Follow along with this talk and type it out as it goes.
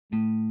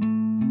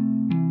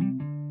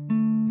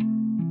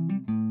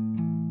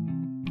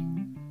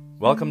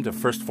Welcome to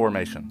First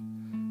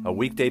Formation, a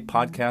weekday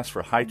podcast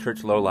for high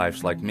church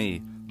lowlifes like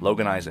me,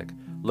 Logan Isaac,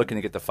 looking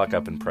to get the fuck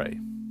up and pray.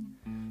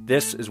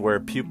 This is where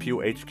Pew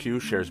Pew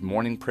HQ shares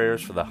morning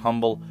prayers for the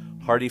humble,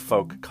 hardy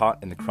folk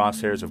caught in the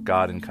crosshairs of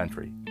God and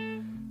country.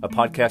 A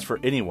podcast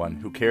for anyone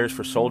who cares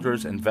for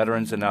soldiers and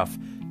veterans enough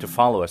to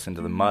follow us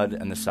into the mud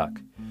and the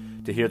suck,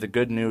 to hear the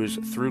good news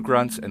through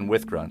grunts and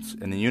with grunts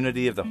in the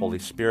unity of the Holy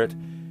Spirit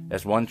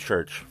as one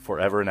church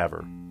forever and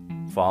ever.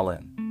 Fall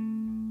in.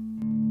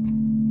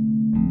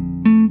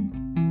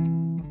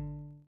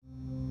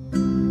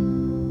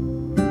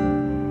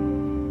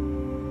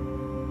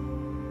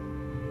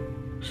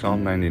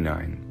 Psalm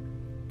 99.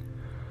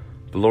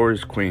 The Lord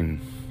is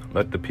queen,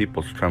 let the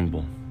peoples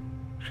tremble.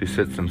 She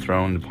sits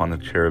enthroned upon the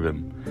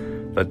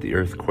cherubim, let the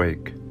earth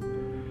quake.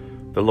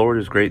 The Lord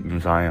is great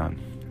in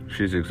Zion,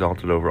 she is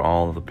exalted over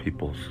all the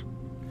peoples.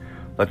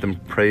 Let them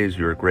praise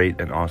your great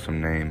and awesome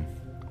name.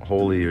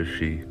 Holy is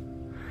she.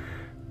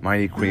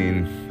 Mighty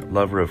Queen,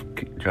 lover of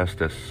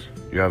justice,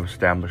 you have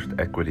established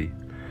equity.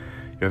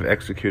 You have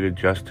executed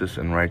justice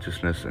and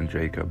righteousness in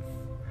Jacob.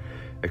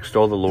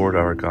 Extol the Lord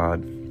our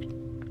God.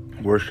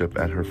 Worship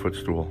at her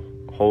footstool.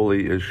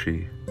 Holy is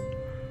she.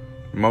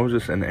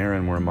 Moses and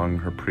Aaron were among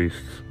her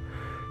priests.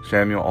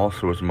 Samuel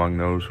also was among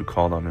those who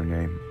called on her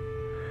name.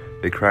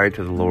 They cried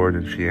to the Lord,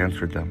 and she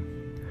answered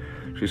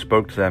them. She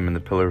spoke to them in the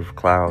pillar of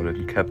cloud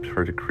and kept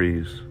her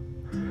decrees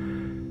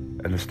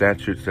and the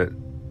statutes that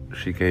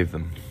she gave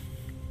them.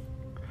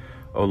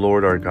 O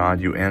Lord our God,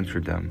 you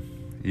answered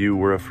them. You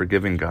were a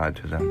forgiving God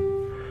to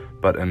them,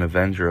 but an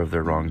avenger of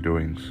their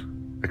wrongdoings.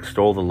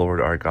 Extol the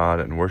Lord our God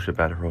and worship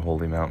at her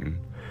holy mountain,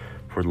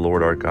 for the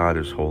Lord our God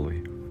is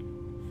holy.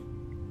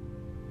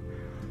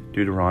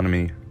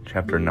 Deuteronomy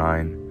chapter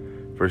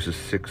 9, verses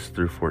 6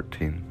 through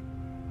 14.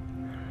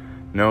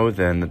 Know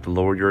then that the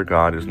Lord your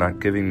God is not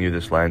giving you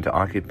this land to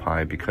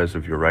occupy because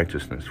of your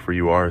righteousness, for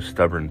you are a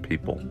stubborn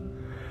people.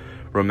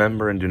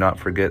 Remember and do not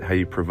forget how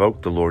you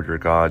provoked the Lord your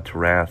God to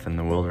wrath in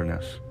the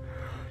wilderness.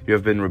 You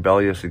have been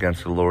rebellious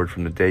against the Lord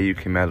from the day you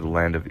came out of the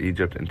land of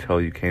Egypt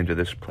until you came to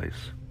this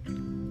place.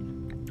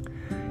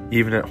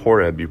 Even at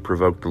Horeb you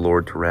provoked the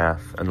Lord to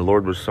wrath, and the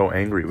Lord was so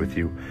angry with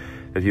you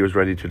that he was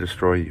ready to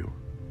destroy you.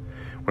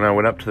 When I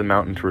went up to the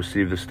mountain to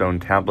receive the stone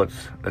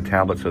tablets, the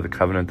tablets of the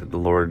covenant that the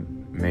Lord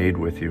made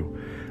with you,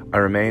 I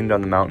remained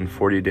on the mountain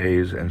 40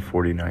 days and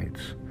 40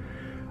 nights.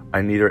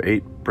 I neither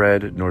ate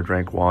bread nor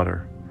drank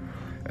water.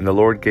 And the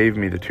Lord gave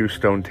me the 2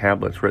 stone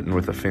tablets written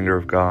with the finger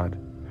of God.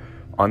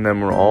 On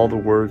them were all the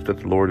words that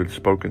the Lord had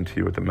spoken to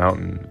you at the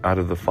mountain out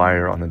of the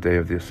fire on the day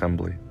of the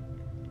assembly.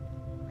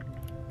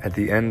 At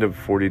the end of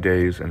 40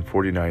 days and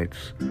 40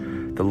 nights,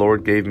 the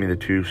Lord gave me the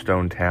 2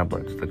 stone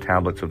tablets, the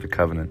tablets of the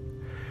covenant.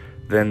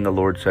 Then the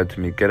Lord said to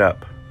me, Get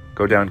up,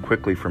 go down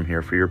quickly from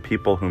here, for your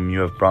people whom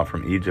you have brought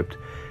from Egypt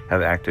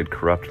have acted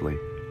corruptly.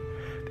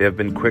 They have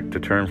been quick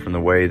to turn from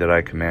the way that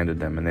I commanded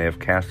them, and they have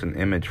cast an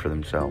image for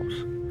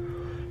themselves.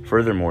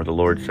 Furthermore, the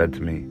Lord said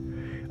to me,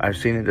 I have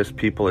seen that this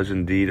people is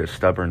indeed a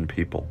stubborn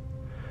people.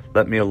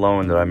 Let me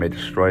alone that I may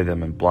destroy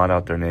them and blot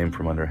out their name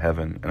from under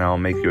heaven, and I will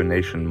make you a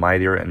nation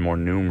mightier and more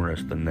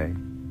numerous than they.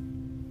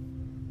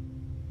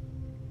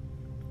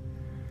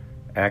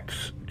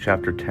 Acts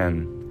chapter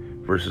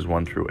 10, verses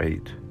 1 through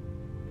 8.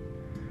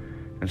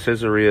 In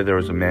Caesarea there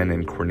was a man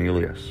named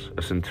Cornelius,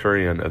 a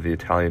centurion of the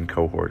Italian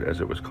cohort, as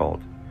it was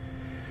called.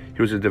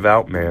 He was a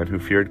devout man who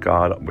feared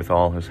God with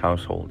all his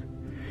household.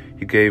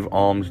 He gave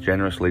alms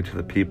generously to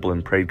the people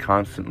and prayed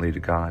constantly to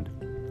God.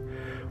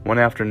 One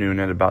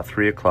afternoon at about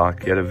 3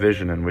 o'clock, he had a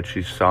vision in which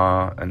he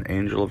saw an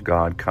angel of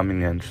God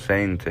coming in,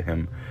 saying to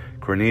him,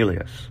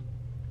 Cornelius.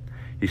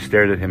 He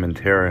stared at him in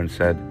terror and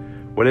said,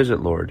 What is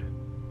it, Lord?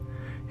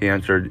 He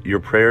answered, Your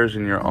prayers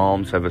and your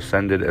alms have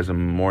ascended as a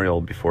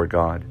memorial before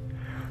God.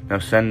 Now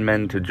send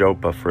men to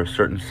Joppa for a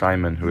certain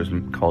Simon who is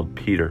called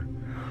Peter.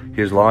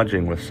 He is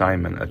lodging with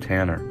Simon, a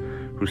tanner,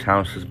 whose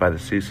house is by the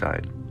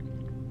seaside.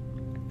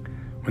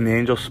 When the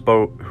angel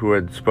who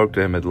had spoke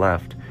to him had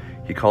left,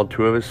 he called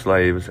 2 of his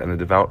slaves and a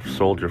devout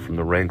soldier from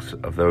the ranks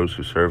of those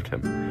who served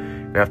him,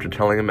 and after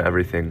telling him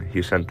everything,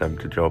 he sent them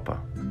to Joppa.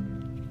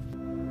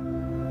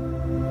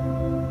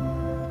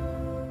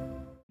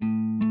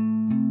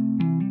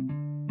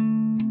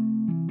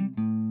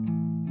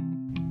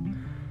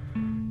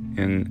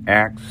 In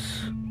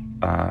Acts,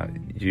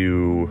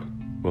 you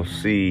will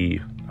see,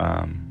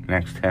 in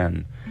Acts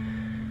 10,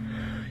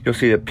 you'll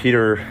see that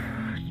Peter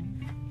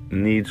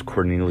needs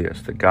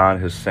Cornelius, that God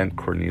has sent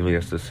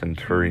Cornelius the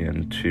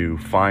centurion to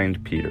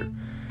find Peter.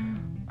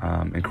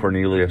 And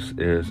Cornelius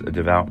is a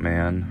devout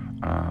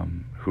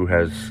man who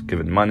has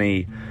given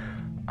money,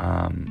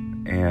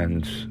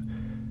 and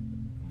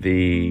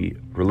the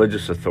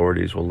religious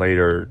authorities will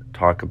later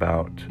talk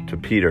about to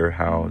Peter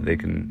how he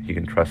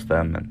can trust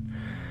them. And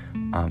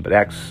but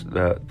Acts,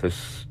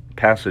 this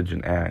passage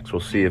in Acts, we'll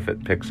see if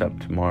it picks up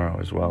tomorrow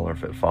as well, or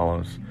if it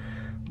follows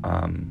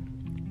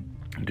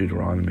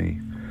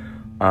Deuteronomy.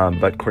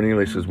 But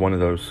Cornelius is one of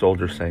those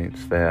soldier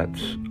saints that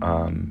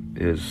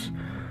is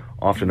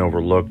often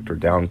overlooked or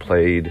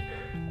downplayed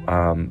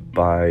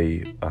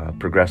by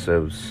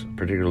progressives,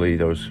 particularly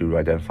those who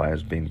identify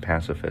as being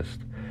pacifist.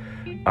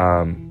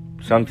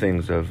 Some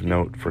things of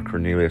note for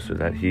Cornelius are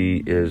that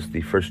he is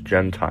the first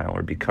Gentile,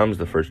 or becomes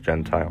the first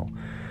Gentile,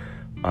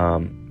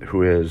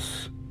 who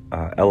is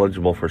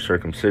eligible for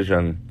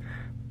circumcision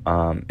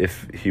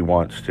if he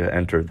wants to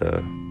enter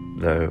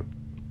the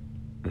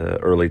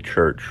early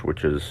church,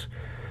 which is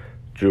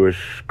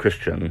Jewish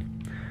Christian,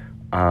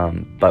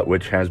 but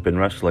which has been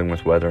wrestling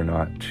with whether or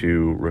not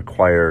to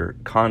require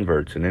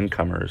converts and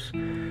incomers,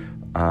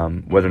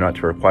 whether or not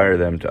to require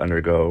them to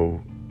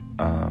undergo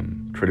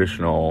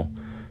traditional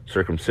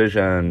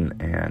circumcision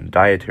and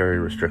dietary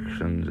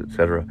restrictions,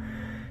 etc.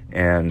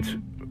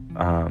 And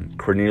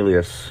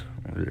Cornelius,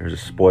 there's a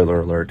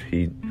spoiler alert,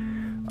 he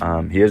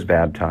is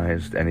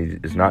baptized and he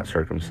is not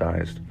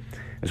circumcised,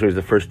 and so he's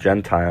the first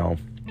Gentile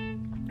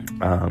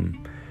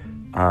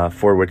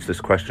for which this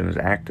question is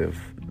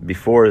active.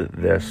 Before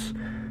this,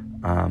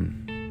 I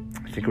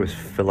think it was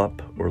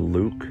Philip or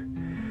Luke,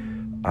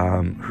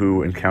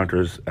 who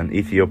encounters an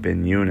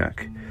Ethiopian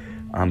eunuch.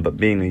 But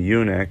being a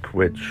eunuch,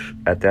 which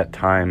at that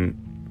time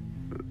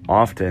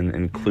often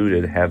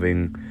included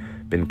having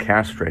been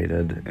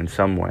castrated in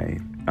some way,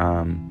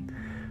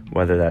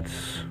 whether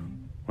that's,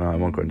 well, I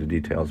won't go into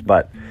details,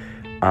 but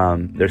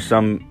there's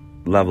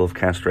some level of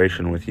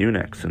castration with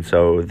eunuchs, and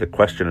so the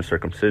question of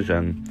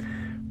circumcision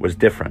was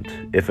different,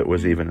 if it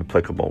was even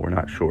applicable. We're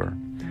not sure.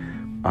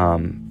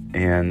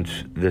 And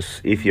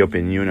this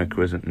Ethiopian eunuch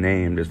who isn't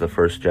named is the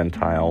first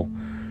Gentile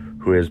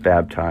who is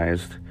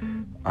baptized,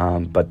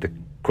 but the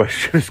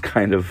question is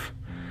kind of,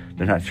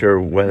 they're not sure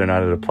whether or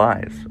not it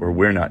applies, or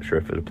we're not sure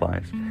if it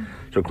applies.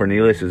 So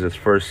Cornelius is his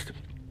first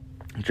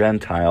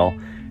Gentile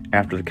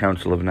after the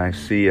Council of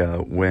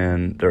Nicaea,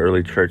 when the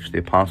early church, the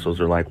apostles,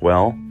 are like,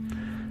 well,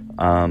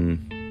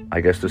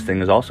 I guess this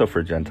thing is also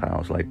for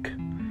Gentiles,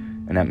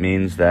 and that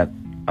means that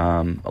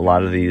a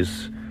lot of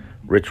these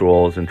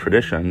rituals and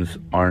traditions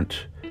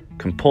aren't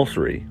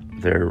compulsory.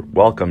 They're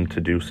welcome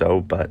to do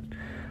so, but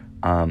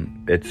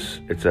it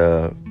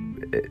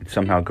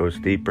somehow goes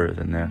deeper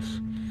than this.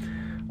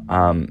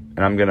 And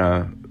I'm going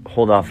to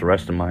hold off the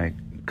rest of my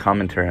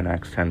commentary on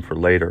Acts 10 for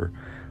later,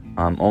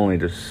 only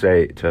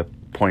to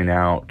point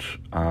out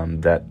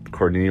that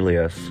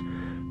Cornelius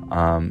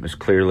is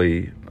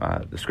clearly,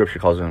 the scripture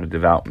calls him a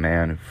devout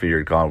man who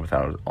feared God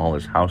without all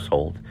his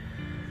household,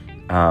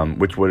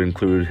 which would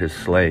include his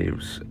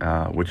slaves,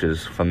 which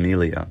is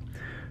familia.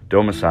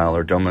 Domicile,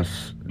 or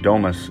domus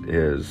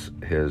is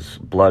his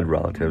blood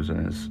relatives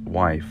and his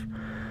wife.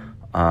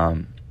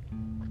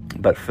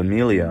 But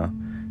familia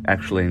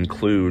actually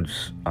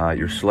includes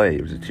your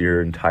slaves. It's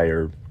your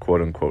entire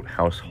quote-unquote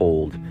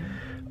household,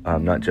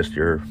 not just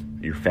your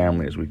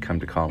family as we come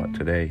to call it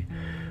today.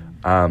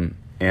 And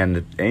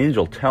the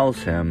angel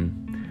tells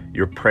him,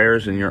 your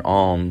prayers and your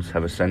alms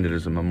have ascended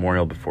as a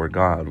memorial before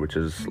God, which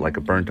is like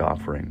a burnt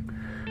offering.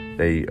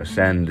 They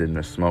ascend in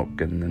the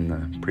smoke, and then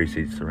the priest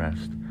eats the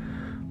rest.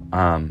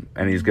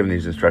 And he's given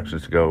these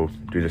instructions to go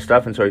do this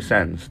stuff, and so he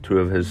sends two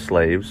of his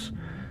slaves,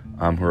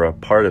 who are a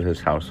part of his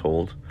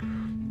household,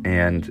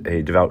 and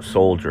a devout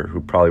soldier who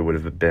probably would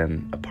have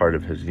been a part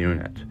of his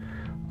unit.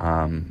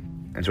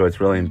 And so it's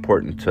really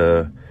important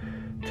to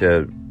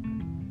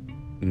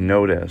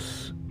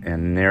notice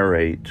and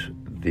narrate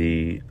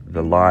the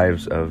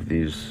lives of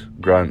these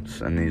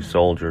grunts and these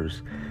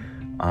soldiers,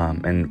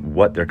 and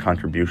what their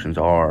contributions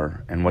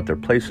are, and what their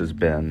place has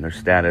been, their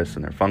status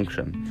and their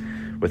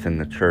function within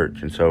the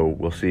church. And so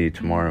we'll see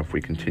tomorrow if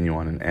we continue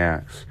on in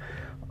Acts.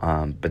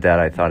 But that,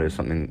 I thought, is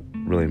something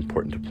really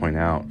important to point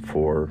out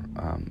for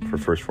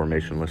First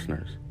Formation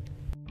listeners.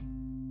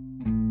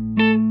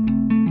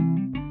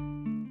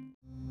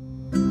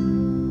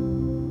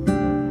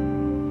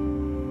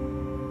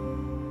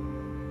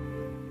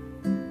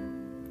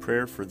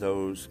 Prayer for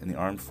those in the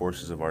armed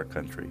forces of our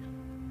country,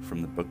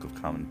 from the Book of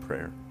Common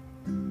Prayer.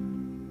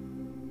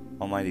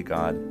 Almighty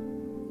God,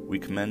 we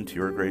commend to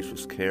your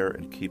gracious care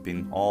and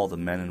keeping all the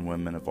men and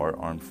women of our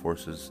armed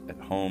forces at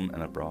home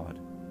and abroad.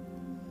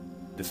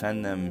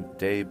 Defend them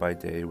day by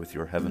day with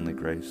your heavenly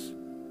grace.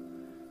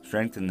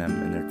 Strengthen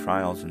them in their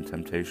trials and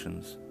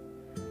temptations.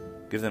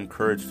 Give them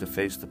courage to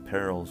face the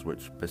perils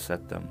which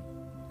beset them,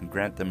 and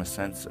grant them a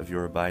sense of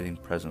your abiding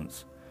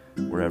presence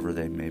wherever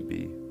they may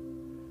be.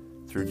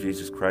 Through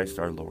Jesus Christ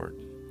our Lord.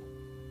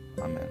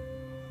 Amen.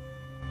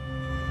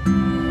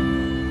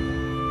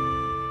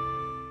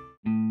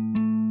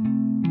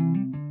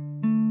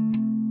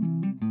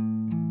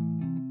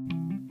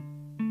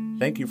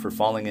 Thank you for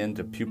falling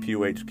into Pew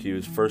Pew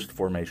HQ's First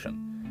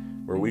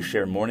Formation, where we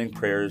share morning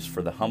prayers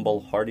for the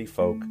humble, hardy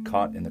folk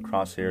caught in the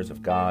crosshairs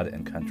of God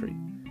and country.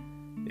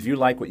 If you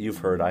like what you've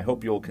heard, I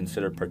hope you'll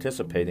consider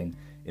participating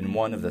in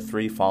one of the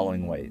three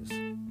following ways.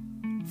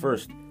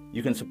 First,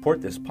 you can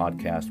support this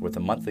podcast with a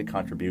monthly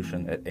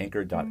contribution at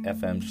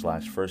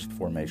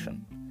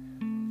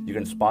anchor.fm/firstformation. You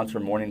can sponsor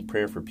morning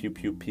prayer for Pew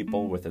Pew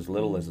people with as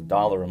little as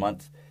 $1 a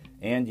month,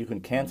 and you can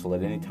cancel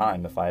at any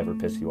time if I ever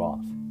piss you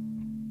off.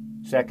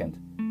 Second,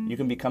 You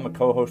can become a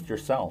co-host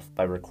yourself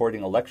by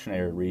recording a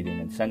lectionary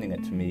reading and sending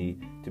it to me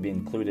to be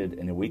included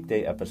in a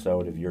weekday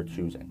episode of your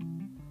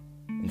choosing.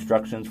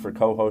 Instructions for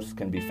co-hosts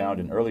can be found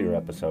in earlier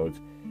episodes,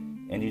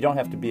 and you don't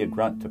have to be a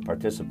grunt to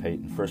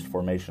participate in First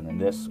Formation in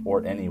this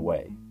or any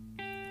way.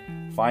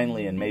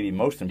 Finally, and maybe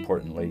most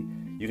importantly,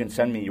 you can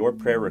send me your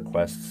prayer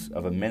requests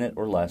of a minute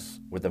or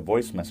less with a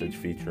voice message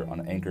feature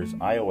on Anchor's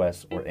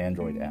iOS or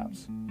Android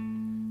apps.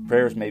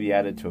 Prayers may be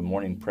added to a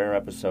morning prayer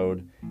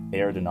episode,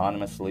 aired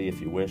anonymously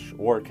if you wish,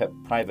 or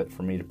kept private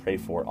for me to pray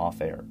for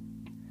off-air.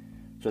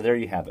 So there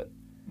you have it.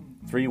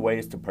 3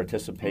 ways to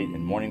participate in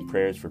morning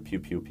prayers for Pew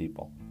Pew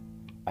people.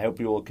 I hope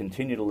you will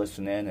continue to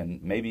listen in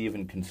and maybe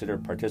even consider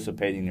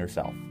participating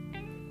yourself.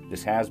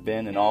 This has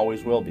been and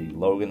always will be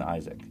Logan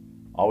Isaac.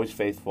 Always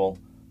faithful,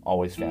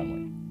 always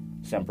family.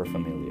 Semper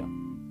Familia.